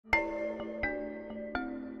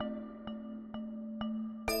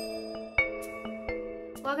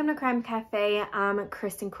Welcome to Crime Cafe. I'm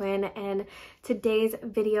Kristen Quinn, and today's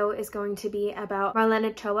video is going to be about Marlen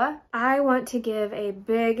Ochoa. I want to give a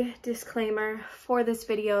big disclaimer for this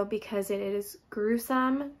video because it is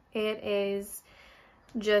gruesome. It is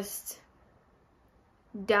just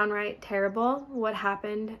downright terrible what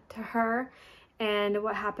happened to her and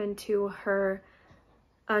what happened to her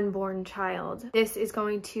unborn child. This is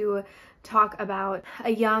going to talk about a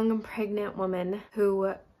young pregnant woman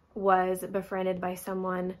who was befriended by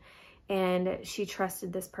someone, and she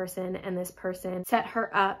trusted this person, and this person set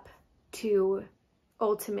her up to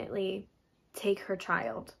ultimately take her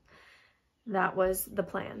child. That was the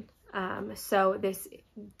plan. So this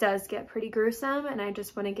does get pretty gruesome, and I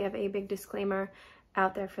just want to give a big disclaimer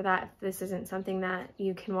out there for that. If this isn't something that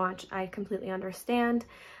you can watch, I completely understand.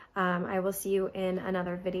 I will see you in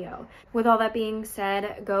another video. With all that being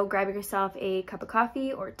said, go grab yourself a cup of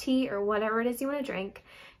coffee or tea or whatever it is you want to drink.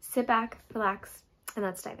 Sit back, relax, and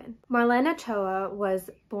let's dive in. Marlen Ochoa was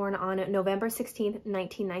born on November 16th,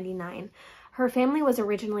 1999. Her family was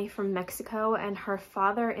originally from Mexico, and her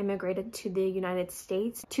father immigrated to the United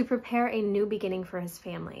States to prepare a new beginning for his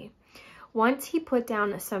family. Once he put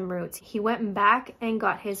down some roots, he went back and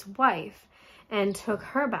got his wife and took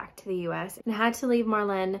her back to the US, and had to leave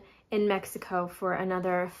Marlen in Mexico for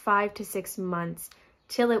another 5 to 6 months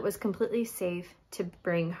till it was completely safe to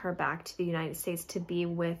bring her back to the United States to be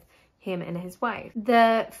with him and his wife.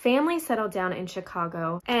 The family settled down in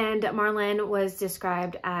Chicago, and Marlen was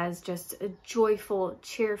described as just a joyful,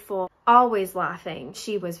 cheerful, always laughing.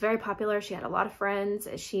 She was very popular. She had a lot of friends.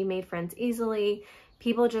 She made friends easily.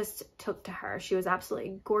 People just took to her. She was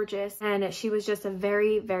absolutely gorgeous, and she was just a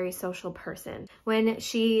very, very social person. When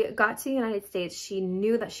she got to the United States, she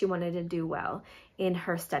knew that she wanted to do well in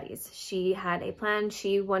her studies. She had a plan.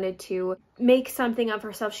 She wanted to make something of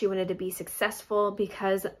herself. She wanted to be successful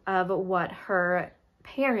because of what her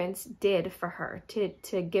parents did for her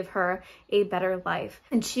to give her a better life.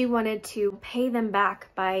 And she wanted to pay them back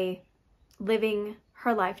by living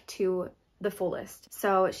her life to the fullest.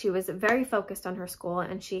 So she was very focused on her school,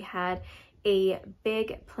 and she had a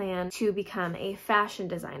big plan to become a fashion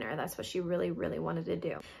designer. That's what she really, really wanted to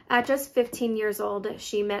do. At just 15 years old,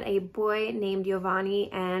 she met a boy named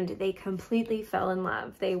Giovanni, and they completely fell in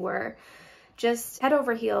love. They were just head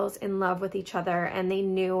over heels in love with each other, and they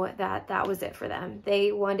knew that that was it for them.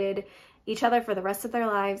 They wanted each other for the rest of their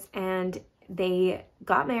lives, and they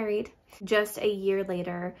got married. Just a year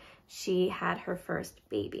later, she had her first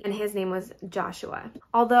baby, and his name was Joshua.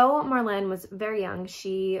 Although Marlen was very young,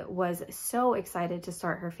 she was so excited to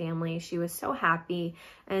start her family. She was so happy,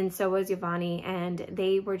 and so was Giovanni, and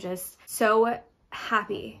they were just so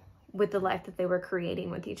happy with the life that they were creating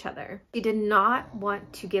with each other. She did not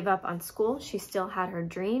want to give up on school. She still had her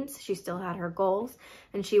dreams. She still had her goals,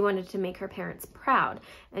 and she wanted to make her parents proud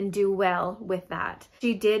and do well with that.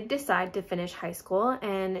 She did decide to finish high school,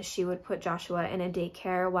 and she would put Joshua in a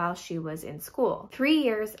daycare while she was in school. 3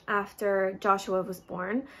 years after Joshua was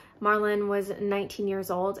born, Marlen was 19 years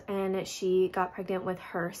old, and she got pregnant with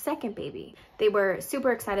her second baby. They were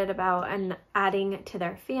super excited about adding to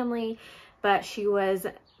their family, but she was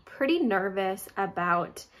pretty nervous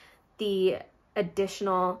about the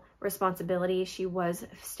additional responsibility. She was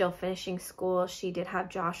still finishing school. She did have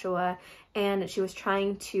Joshua, and she was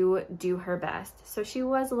trying to do her best. So she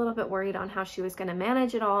was a little bit worried on how she was going to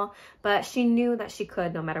manage it all, but she knew that she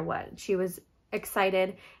could no matter what. She was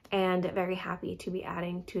excited and very happy to be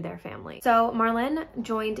adding to their family. So Marlen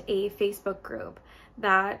joined a Facebook group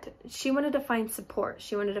that she wanted to find support.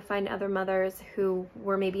 She wanted to find other mothers who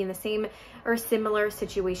were maybe in the same or similar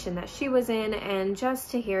situation that she was in, and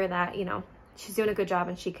just to hear that, you know, she's doing a good job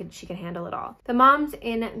and she could handle it all. The moms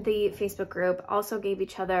in the Facebook group also gave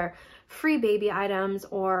each other free baby items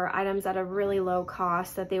or items at a really low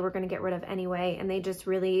cost that they were going to get rid of anyway, and they just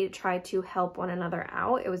really tried to help one another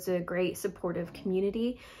out. It was a great supportive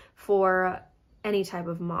community for any type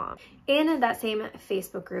of mom. In that same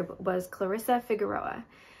Facebook group was Clarissa Figueroa.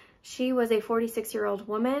 She was a 46-year-old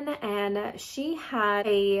woman, and she had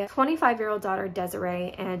a 25-year-old daughter,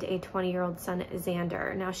 Desiree, and a 20-year-old son,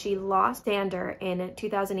 Xander. Now, she lost Xander in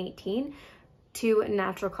 2018 to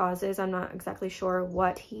natural causes. I'm not exactly sure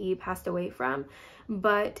what he passed away from,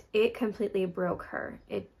 but it completely broke her.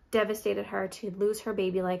 It devastated her to lose her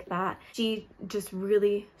baby like that. She just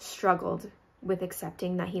really struggled with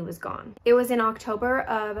accepting that he was gone. It was in October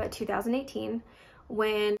of 2018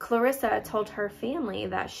 when Clarissa told her family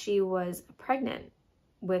that she was pregnant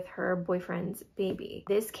with her boyfriend's baby.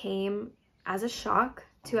 This came as a shock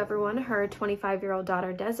to everyone. Her 25-year-old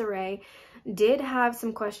daughter, Desiree, did have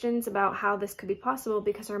some questions about how this could be possible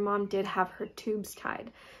because her mom did have her tubes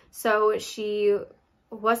tied. So she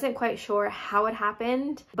wasn't quite sure how it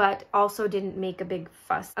happened, but also didn't make a big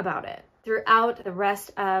fuss about it. Throughout the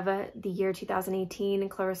rest of the year 2018,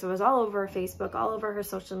 Clarissa was all over Facebook, all over her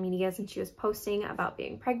social medias, and she was posting about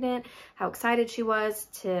being pregnant, how excited she was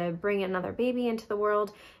to bring another baby into the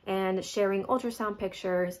world, and sharing ultrasound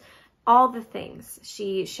pictures, all the things.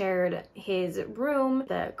 She shared his room,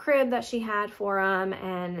 the crib that she had for him,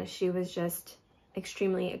 and she was just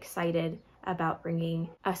extremely excited about bringing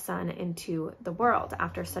a son into the world.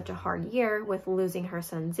 After such a hard year with losing her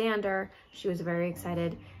son Xander, she was very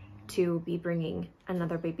excited to be bringing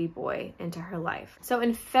another baby boy into her life. So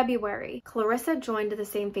in February, Clarissa joined the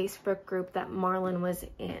same Facebook group that Marlen was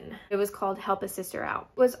in. It was called Help a Sister Out.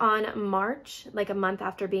 It was on March, like a month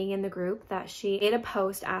after being in the group, that she made a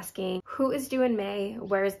post asking, who is due in May?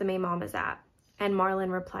 Where is the May mamas at? And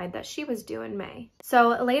Marlen replied that she was due in May.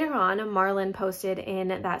 So later on, Marlen posted in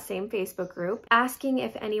that same Facebook group asking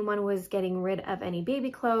if anyone was getting rid of any baby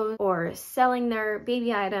clothes or selling their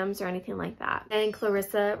baby items or anything like that. And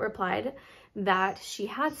Clarissa replied that she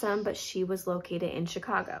had some, but she was located in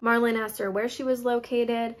Chicago. Marlen asked her where she was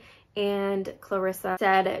located, and Clarissa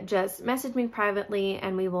said, just message me privately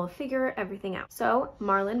and we will figure everything out. So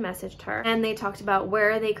Marlen messaged her and they talked about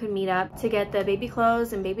where they could meet up to get the baby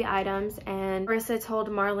clothes and baby items, and Clarissa told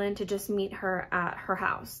Marlen to just meet her at her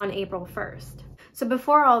house on April 1st. So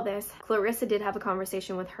before all this, Clarissa did have a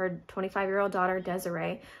conversation with her 25-year-old daughter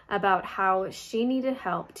Desiree about how she needed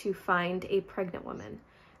help to find a pregnant woman.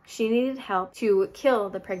 She needed help to kill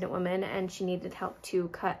the pregnant woman, and she needed help to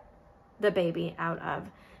cut the baby out of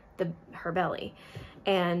her belly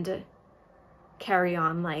and carry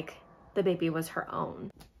on like the baby was her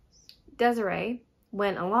own. Desiree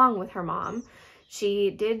went along with her mom.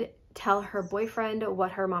 She did tell her boyfriend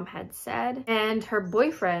what her mom had said, and her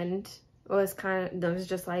boyfriend was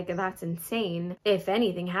just like, that's insane. If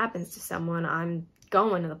anything happens to someone, I'm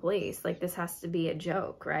going to the police. Like, this has to be a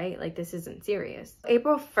joke, right? Like, this isn't serious.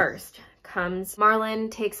 April 1st comes.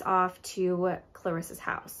 Marlen takes off to Clarissa's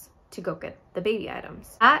house to go get the baby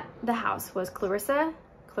items. At the house was Clarissa's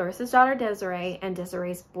daughter Desiree, and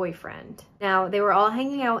Desiree's boyfriend. Now, they were all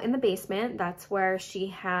hanging out in the basement. That's where she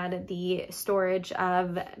had the storage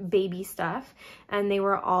of baby stuff, and they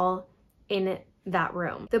were all in that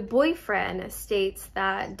room. The boyfriend states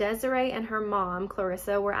that Desiree and her mom,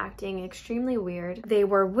 Clarissa, were acting extremely weird. They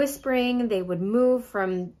were whispering, they would move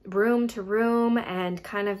from room to room and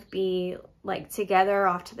kind of be like together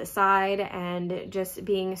off to the side and just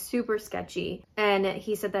being super sketchy. And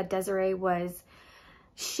he said that Desiree was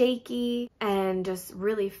shaky and just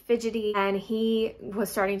really fidgety, and he was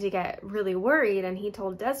starting to get really worried, and he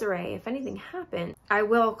told Desiree, if anything happened, I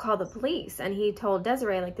will call the police. And he told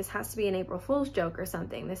Desiree, like, this has to be an April Fool's joke or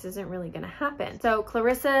something. This isn't really gonna happen. So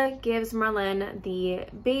Clarissa gives Marlen the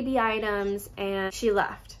baby items and she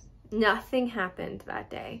left. Nothing happened that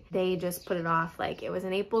day. They just put it off like it was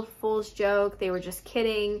an April Fool's joke. They were just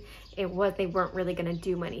kidding. They weren't really gonna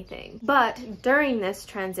do anything. But during this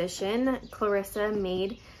transition, Clarissa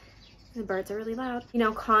made, the birds are really loud,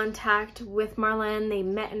 contact with Marlen. They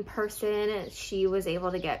met in person. She was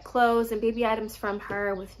able to get clothes and baby items from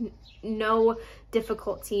her with no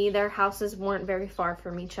difficulty. Their houses weren't very far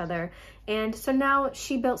from each other. And so now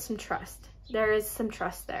she built some trust. There is some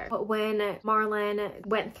trust there. But when Marlen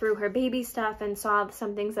went through her baby stuff and saw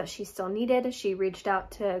some things that she still needed, she reached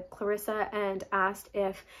out to Clarissa and asked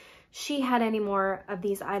if she had any more of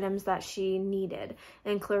these items that she needed.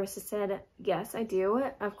 And Clarissa said, yes, I do.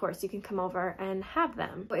 Of course, you can come over and have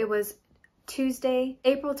them. It was Tuesday,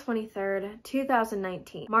 April 23rd,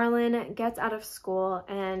 2019. Marlen gets out of school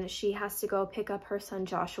and she has to go pick up her son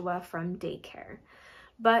Joshua from daycare.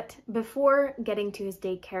 But before getting to his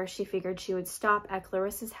daycare, she figured she would stop at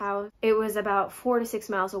Clarissa's house. It was about 4 to 6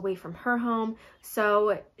 miles away from her home,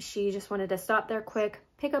 so she just wanted to stop there quick,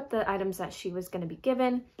 pick up the items that she was going to be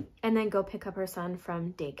given, and then go pick up her son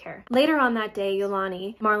from daycare. Later on that day,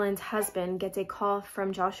 Yolani, Marlen's husband, gets a call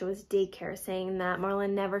from Joshua's daycare saying that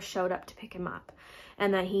Marlen never showed up to pick him up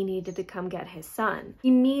and that he needed to come get his son.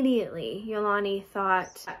 Immediately, Yolani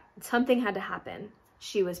thought something had to happen.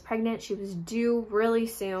 She was pregnant, she was due really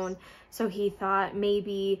soon, so he thought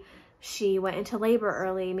maybe she went into labor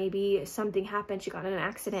early, maybe something happened, she got in an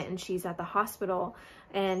accident and she's at the hospital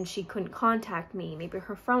and she couldn't contact me, maybe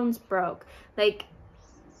her phone's broke. Like,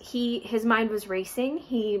 his mind was racing.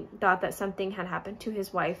 He thought that something had happened to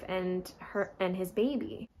his wife and his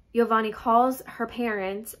baby. Giovanni calls her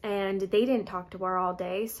parents and they didn't talk to her all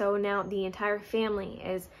day, so now the entire family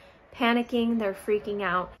is panicking, they're freaking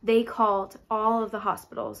out. They called all of the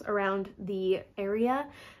hospitals around the area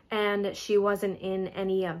and she wasn't in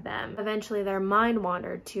any of them. Eventually their mind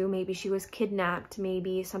wandered to maybe she was kidnapped,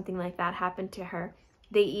 maybe something like that happened to her.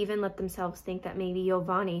 They even let themselves think that maybe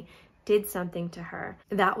Giovanni did something to her.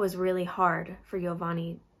 That was really hard for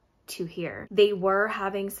Giovanni to hear. They were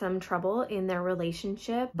having some trouble in their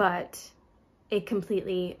relationship, but it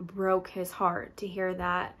completely broke his heart to hear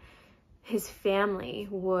that his family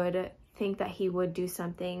would think that he would do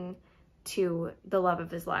something to the love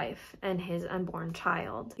of his life and his unborn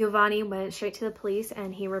child. Giovanni went straight to the police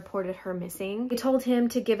and he reported her missing. He told him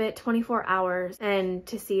to give it 24 hours and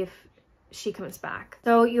to see if she comes back.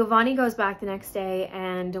 So Giovanni goes back the next day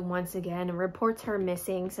and once again reports her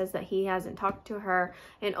missing, says that he hasn't talked to her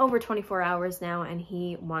in over 24 hours now and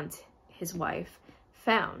he wants his wife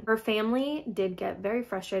found. Her family did get very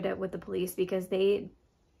frustrated with the police because they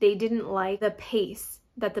didn't like the pace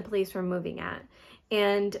that the police were moving at.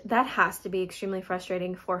 And that has to be extremely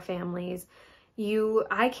frustrating for families.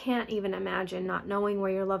 I can't even imagine not knowing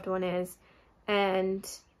where your loved one is and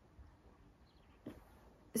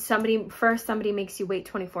somebody makes you wait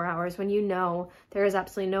 24 hours when you know there is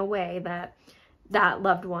absolutely no way that that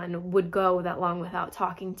loved one would go that long without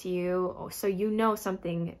talking to you. So you know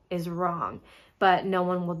something is wrong, but no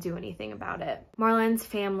one will do anything about it. Marlen's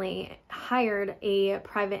family hired a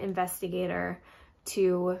private investigator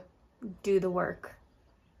to do the work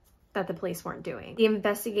that the police weren't doing. The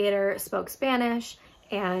investigator spoke Spanish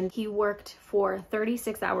and he worked for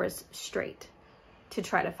 36 hours straight to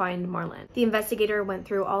try to find Marlen. The investigator went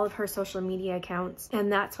through all of her social media accounts and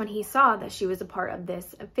that's when he saw that she was a part of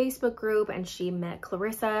this Facebook group and she met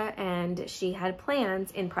Clarissa and she had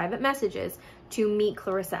plans in private messages to meet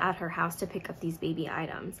Clarissa at her house to pick up these baby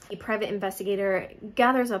items. The private investigator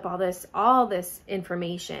gathers up all this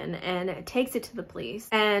information and takes it to the police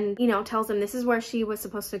and, tells them this is where she was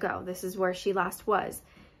supposed to go. This is where she last was.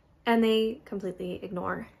 And they completely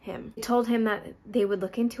ignore him. They told him that they would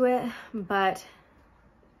look into it, but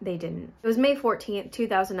they didn't. It was May 14th,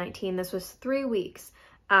 2019. This was 3 weeks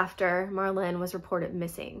after Marlen was reported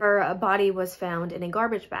missing. Her body was found in a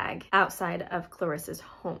garbage bag outside of Clarissa's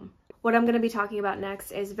home. What I'm going to be talking about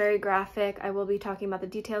next is very graphic. I will be talking about the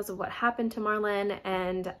details of what happened to Marlen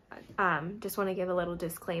and just want to give a little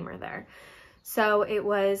disclaimer there. So it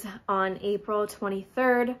was on April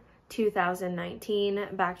 23rd, 2019,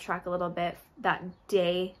 backtrack a little bit, that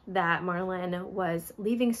day that Marlen was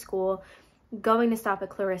leaving school, going to stop at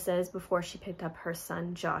Clarissa's before she picked up her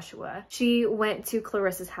son, Joshua. She went to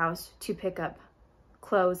Clarissa's house to pick up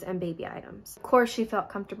clothes and baby items. Of course, she felt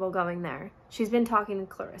comfortable going there. She's been talking to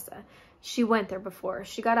Clarissa. She went there before.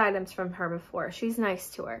 She got items from her before. She's nice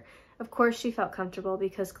to her. Of course, she felt comfortable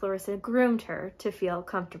because Clarissa groomed her to feel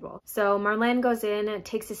comfortable. So Marlen goes in,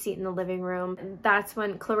 takes a seat in the living room. That's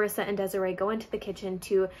when Clarissa and Desiree go into the kitchen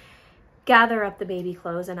to gather up the baby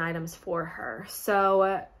clothes and items for her.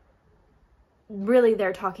 So really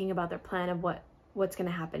they're talking about their plan of what's going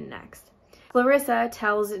to happen next. Clarissa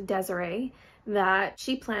tells Desiree that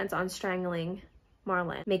she plans on strangling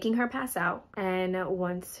Marlen, making her pass out, and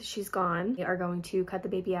once she's gone, they are going to cut the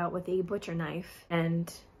baby out with a butcher knife,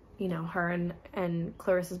 and her and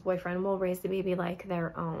Clarissa's boyfriend will raise the baby like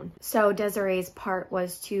their own. So Desiree's part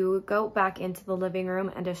was to go back into the living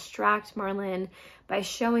room and distract Marlen by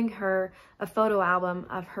showing her a photo album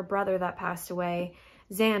of her brother that passed away,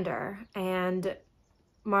 Xander, and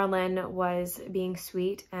Marlen was being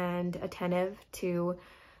sweet and attentive to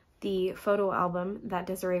the photo album that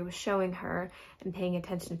Desiree was showing her and paying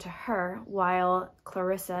attention to her while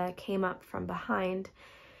Clarissa came up from behind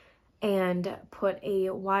and put a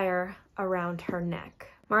wire around her neck.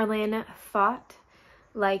 Marlen fought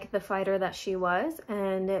like the fighter that she was,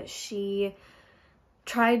 and she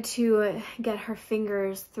tried to get her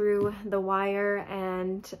fingers through the wire,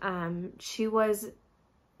 and she was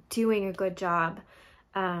doing a good job,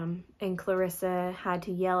 and Clarissa had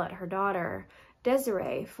to yell at her daughter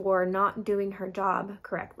Desiree for not doing her job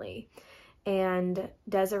correctly, and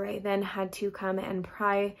Desiree then had to come and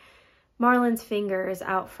pry Marlen's fingers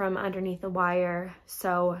out from underneath the wire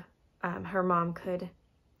so her mom could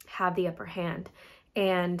have the upper hand,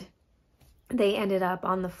 and they ended up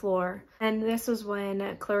on the floor. And this was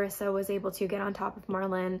when Clarissa was able to get on top of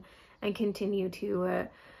Marlen and continue to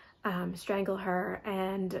strangle her,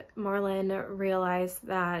 and Marlen realized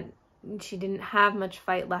that she didn't have much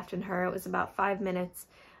fight left in her. It was about 5 minutes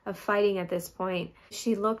of fighting at this point.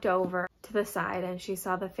 She looked over to the side and she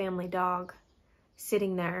saw the family dog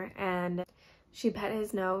sitting there, and she pet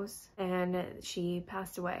his nose and she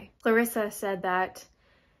passed away. Clarissa said that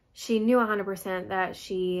She knew 100% that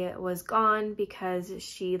she was gone because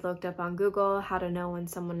she looked up on Google how to know when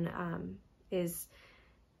someone is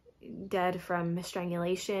dead from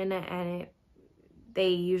strangulation, and they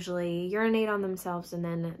usually urinate on themselves and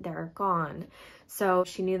then they're gone. So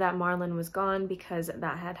she knew that Marlen was gone because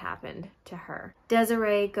that had happened to her.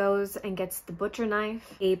 Desiree goes and gets the butcher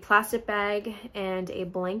knife, a plastic bag, and a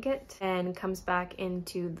blanket, and comes back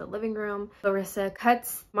into the living room. Clarissa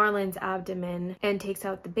cuts Marlen's abdomen and takes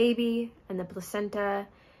out the baby and the placenta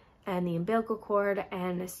and the umbilical cord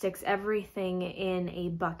and sticks everything in a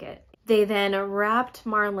bucket. They then wrapped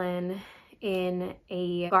Marlen in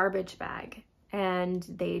a garbage bag, and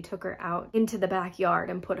they took her out into the backyard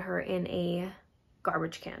and put her in a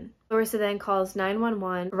garbage can. Clarissa then calls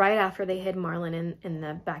 911 right after they hid Marlen in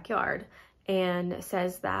the backyard, and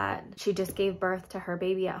says that she just gave birth to her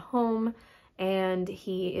baby at home and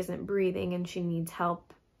he isn't breathing and she needs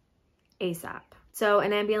help ASAP. So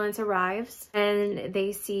an ambulance arrives and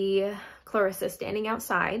they see Clarissa standing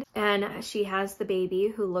outside, and she has the baby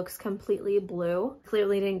who looks completely blue.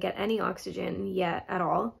 Clearly didn't get any oxygen yet at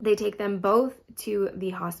all. They take them both to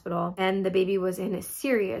the hospital, and the baby was in a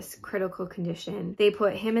serious critical condition. They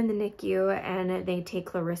put him in the NICU and they take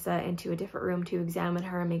Clarissa into a different room to examine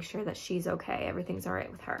her and make sure that she's okay. Everything's all right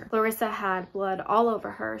with her. Clarissa had blood all over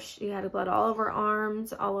her. She had blood all over her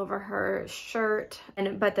arms, all over her shirt,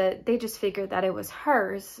 but they just figured that it was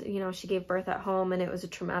hers. You know, she gave birth at home and it was a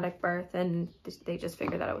traumatic birth, and they just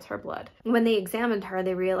figured that it was her blood. When they examined her,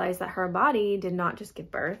 they realized that her body did not just give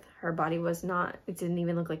birth. Her body was not, it didn't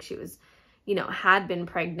even look like she was, you know, had been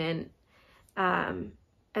pregnant. And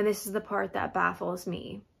this is the part that baffles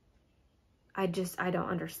me. I don't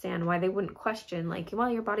understand why they wouldn't question, like,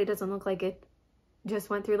 well, your body doesn't look like it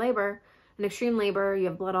just went through labor, an extreme labor, you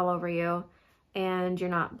have blood all over you, and you're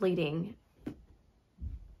not bleeding.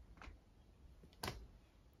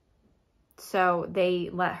 So they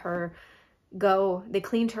let her go. They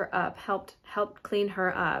cleaned her up, helped clean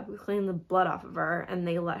her up, clean the blood off of her, and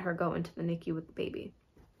they let her go into the NICU with the baby.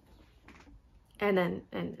 And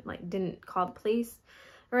like didn't call the police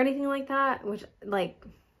or anything like that, which, like,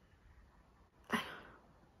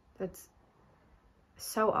 that's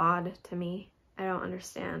so odd to me. I don't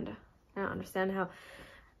understand how,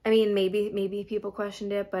 I mean, maybe people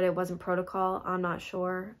questioned it, but it wasn't protocol. I'm not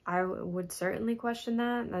sure. I would certainly question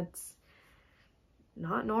that. That's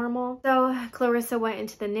not normal. So Clarissa went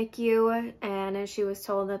into the NICU, and she was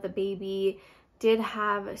told that the baby did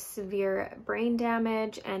have severe brain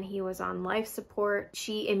damage and he was on life support.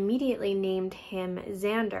 She immediately named him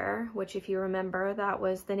Xander, which, if you remember, that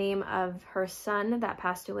was the name of her son that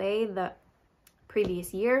passed away the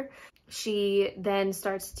previous year. She then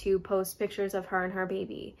starts to post pictures of her and her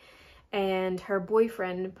baby, and her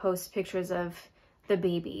boyfriend posts pictures of the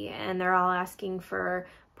baby, and they're all asking for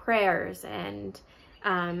prayers and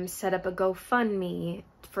set up a GoFundMe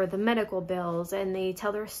for the medical bills, and they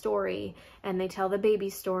tell their story and they tell the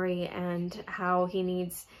baby's story and how he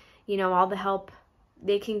needs, you know, all the help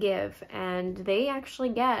they can give. And they actually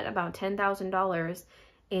get about $10,000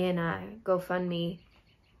 in GoFundMe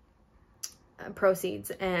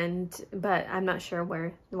proceeds, but I'm not sure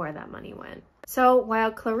where that money went. So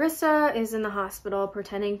while Clarissa is in the hospital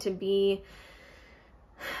pretending to be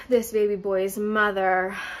this baby boy's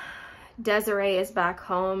mother, Desiree is back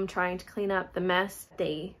home trying to clean up the mess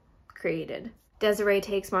they created. Desiree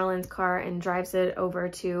takes Marlen's car and drives it over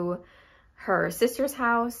to her sister's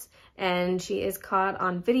house, and she is caught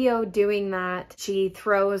on video doing that. She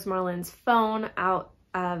throws Marlen's phone out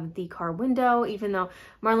of the car window, even though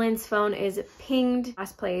Marlen's phone is pinged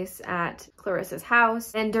last place at Clarissa's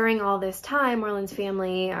house. And during all this time, Marlen's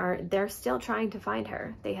family they're still trying to find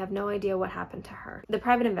her. They have no idea what happened to her. The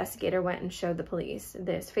private investigator went and showed the police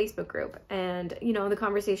this Facebook group and, you know, the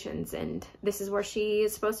conversations, and this is where she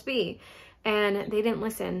is supposed to be. And they didn't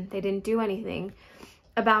listen. They didn't do anything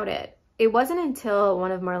about it. It wasn't until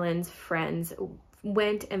one of Marlen's friends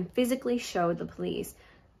went and physically showed the police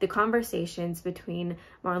the conversations between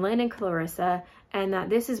Marlen and Clarissa, and that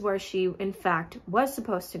this is where she in fact was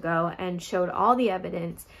supposed to go, and showed all the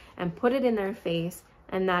evidence and put it in their face,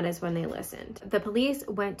 and that is when they listened. The police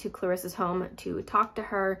went to Clarissa's home to talk to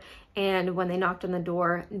her, and when they knocked on the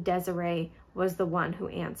door, Desiree was the one who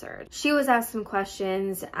answered. She was asked some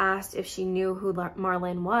questions, asked if she knew who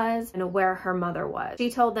Marlen was and where her mother was. She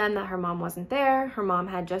told them that her mom wasn't there. Her mom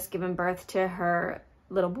had just given birth to her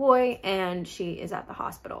little boy and she is at the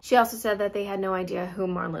hospital. She also said that they had no idea who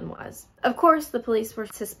Marlen was. Of course, the police were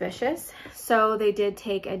suspicious, so they did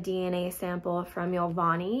take a DNA sample from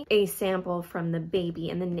Giovanni, a sample from the baby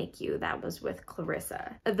in the NICU that was with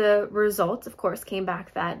Clarissa. The results, of course, came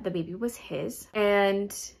back that the baby was his,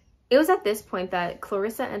 and It was at this point that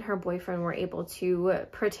Clarissa and her boyfriend were able to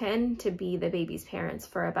pretend to be the baby's parents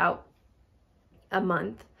for about a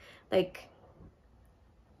month, like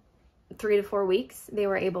 3 to 4 weeks. They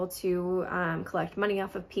were able to collect money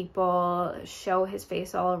off of people, show his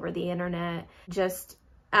face all over the internet, just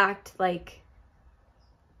act like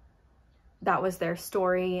that was their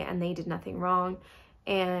story and they did nothing wrong,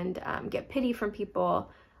 and get pity from people,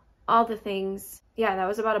 all the things. Yeah, that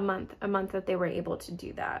was about a month that they were able to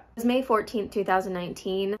do that. It was May 14th,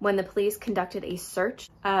 2019, when the police conducted a search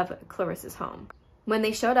of Clarissa's home. When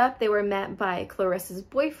they showed up, they were met by Clarissa's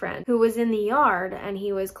boyfriend, who was in the yard, and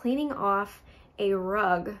he was cleaning off a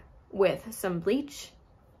rug with some bleach.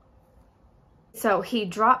 So he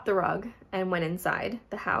dropped the rug and went inside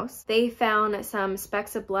the house. They found some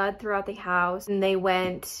specks of blood throughout the house, and they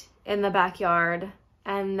went in the backyard,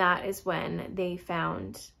 and that is when they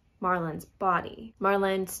found Marlen's body.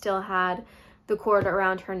 Marlen still had the cord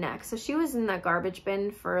around her neck, so she was in that garbage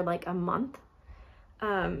bin for like a month.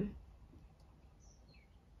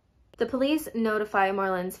 The police notify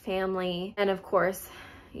Marlen's family, and of course,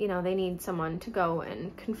 you know, they need someone to go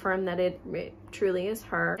and confirm that it truly is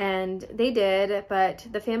her. And they did, but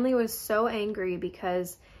the family was so angry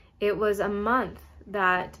because it was a month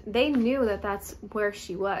that they knew that that's where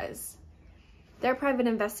she was. Their private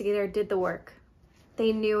investigator did the work.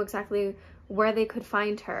 They knew exactly where they could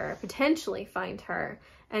find her, potentially find her,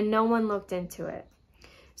 and no one looked into it.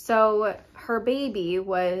 So her baby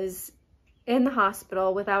was in the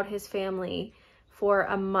hospital without his family for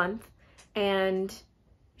a month, and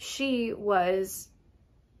she was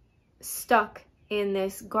stuck in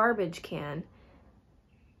this garbage can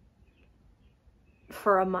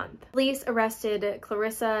for a month. Police arrested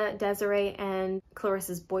Clarissa, Desiree, and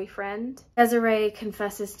Clarissa's boyfriend. Desiree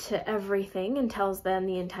confesses to everything and tells them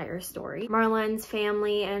the entire story. Marlen's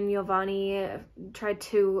family and Giovanni tried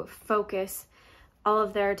to focus all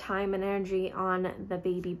of their time and energy on the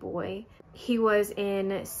baby boy. He was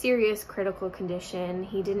in serious critical condition.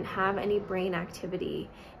 He didn't have any brain activity.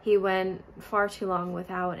 He went far too long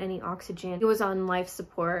without any oxygen. He was on life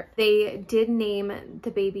support. They did name the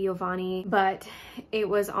baby Giovanni, but it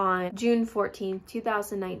was on June 14th,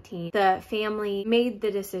 2019. The family made the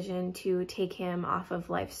decision to take him off of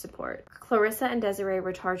life support. Clarissa and Desiree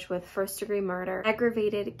were charged with first-degree murder,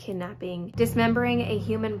 aggravated kidnapping, dismembering a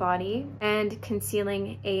human body, and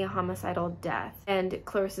concealing a homicidal death. And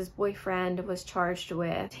Clarissa's boyfriend was charged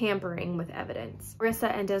with tampering with evidence. Clarissa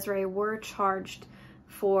and Desiree were charged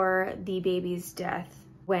for the baby's death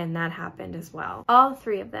when that happened as well. All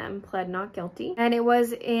three of them pled not guilty, and it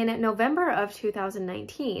was in November of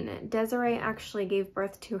 2019 Desiree actually gave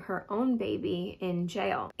birth to her own baby in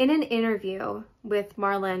jail. In an interview with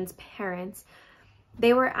Marlen's parents,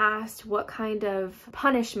 they were asked, what kind of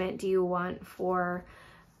punishment do you want for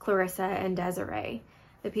Clarissa and Desiree,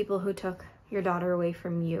 the people who took your daughter away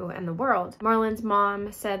from you and the world? Marlen's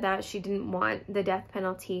mom said that she didn't want the death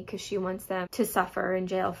penalty because she wants them to suffer in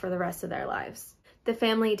jail for the rest of their lives. The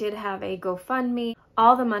family did have a GoFundMe.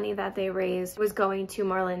 All the money that they raised was going to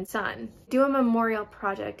Marlen's son. Do a memorial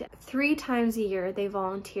project. 3 times a year, they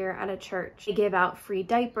volunteer at a church. They give out free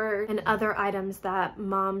diapers and other items that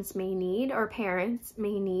moms may need or parents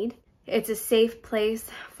may need. It's a safe place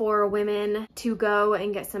for women to go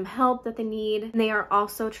and get some help that they need. And they are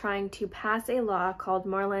also trying to pass a law called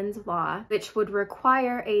Marlen's Law, which would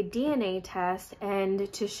require a DNA test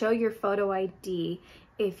and to show your photo ID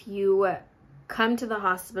if you come to the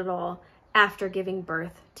hospital after giving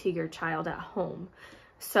birth to your child at home.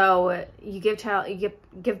 So you give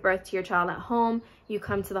birth to your child at home, you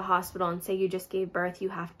come to the hospital and say you just gave birth, you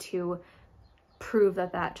have to prove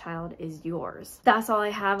that that child is yours. That's all I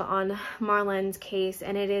have on Marlen's case,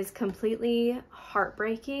 and it is completely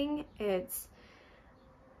heartbreaking. It's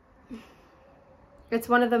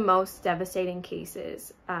one of the most devastating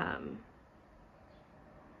cases. I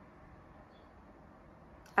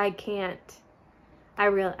can't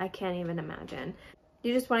even imagine.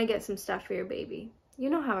 You just want to get some stuff for your baby. You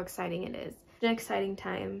know how exciting it is. It's an exciting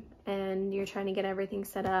time, and you're trying to get everything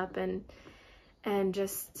set up and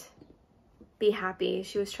just be happy.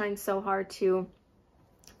 She was trying so hard to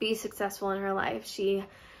be successful in her life. She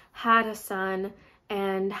had a son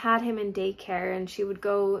and had him in daycare, and she would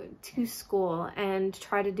go to school and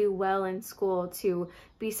try to do well in school to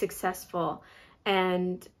be successful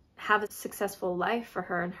and have a successful life for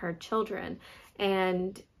her and her children.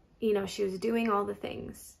 And you know, she was doing all the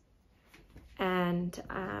things, and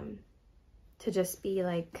to just be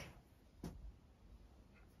like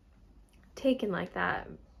taken like that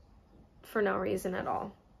for no reason at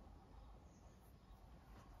all.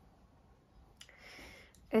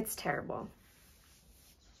 It's terrible.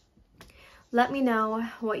 Let me know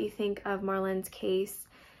what you think of Marlen's case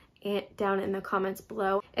down in the comments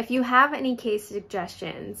below. If you have any case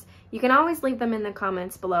suggestions, you can always leave them in the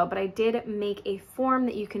comments below, but I did make a form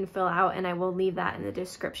that you can fill out, and I will leave that in the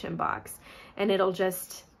description box. And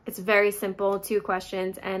it's very simple, 2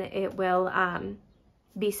 questions, and it will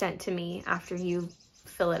be sent to me after you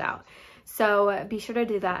fill it out. So be sure to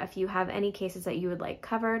do that if you have any cases that you would like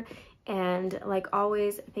covered. And like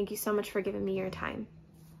always, thank you so much for giving me your time.